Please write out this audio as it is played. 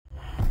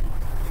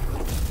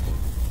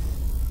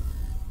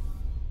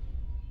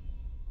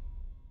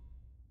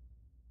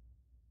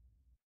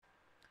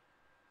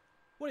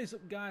What is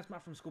up guys,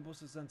 Matt from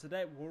Skullbusters, and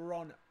today we're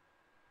on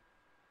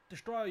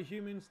Destroy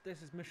Humans.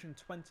 This is mission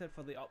 20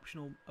 for the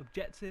optional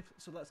objective,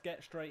 so let's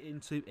get straight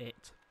into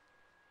it.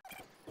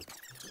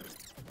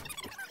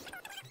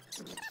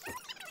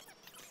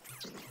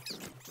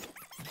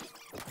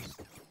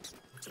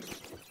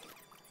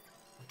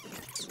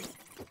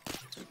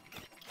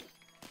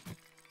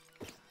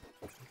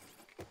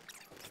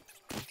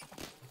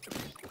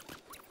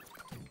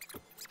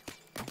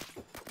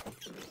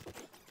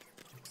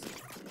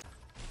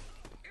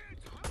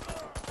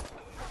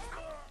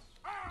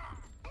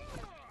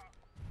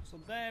 So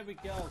there we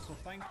go, so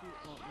thank you.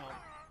 Oh, no.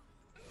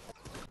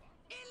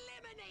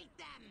 Eliminate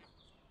them!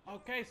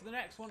 Okay, so the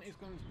next one is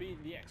going to be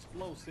the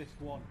explosive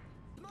one.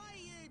 My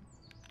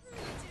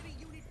military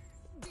unit,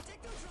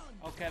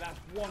 Detectotron. Okay, that's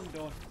one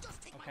done.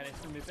 Okay, it's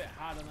going to be a bit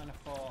harder than I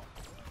thought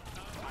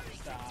at the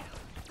start.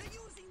 They're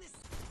using this.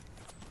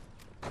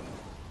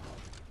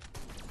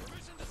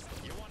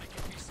 You want to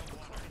give me some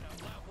water?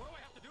 Now, what do I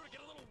have to do to get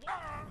a little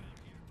water?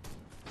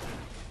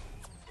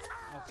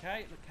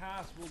 Okay, the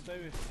cars will do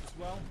it as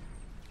well.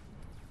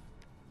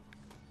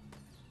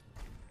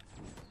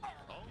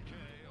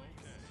 Okay,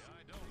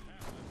 I don't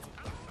have it.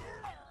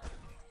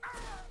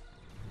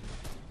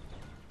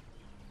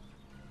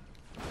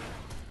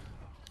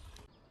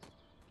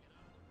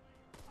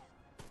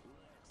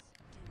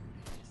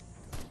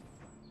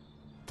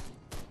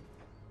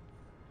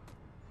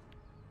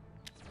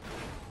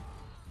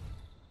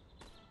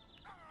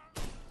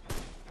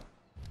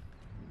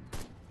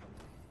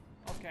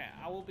 Okay,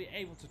 I will be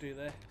able to do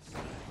this.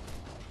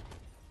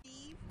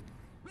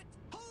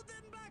 Hold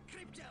them back,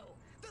 Crypto.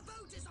 The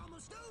vote is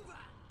almost over.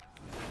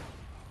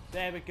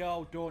 There we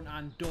go, done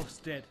and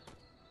dusted.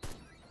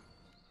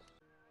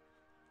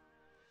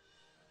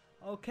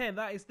 Okay,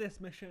 that is this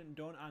mission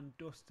done and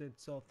dusted.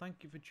 So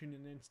thank you for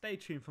tuning in. Stay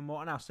tuned for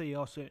more, and I'll see you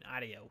all soon.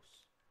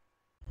 Adios.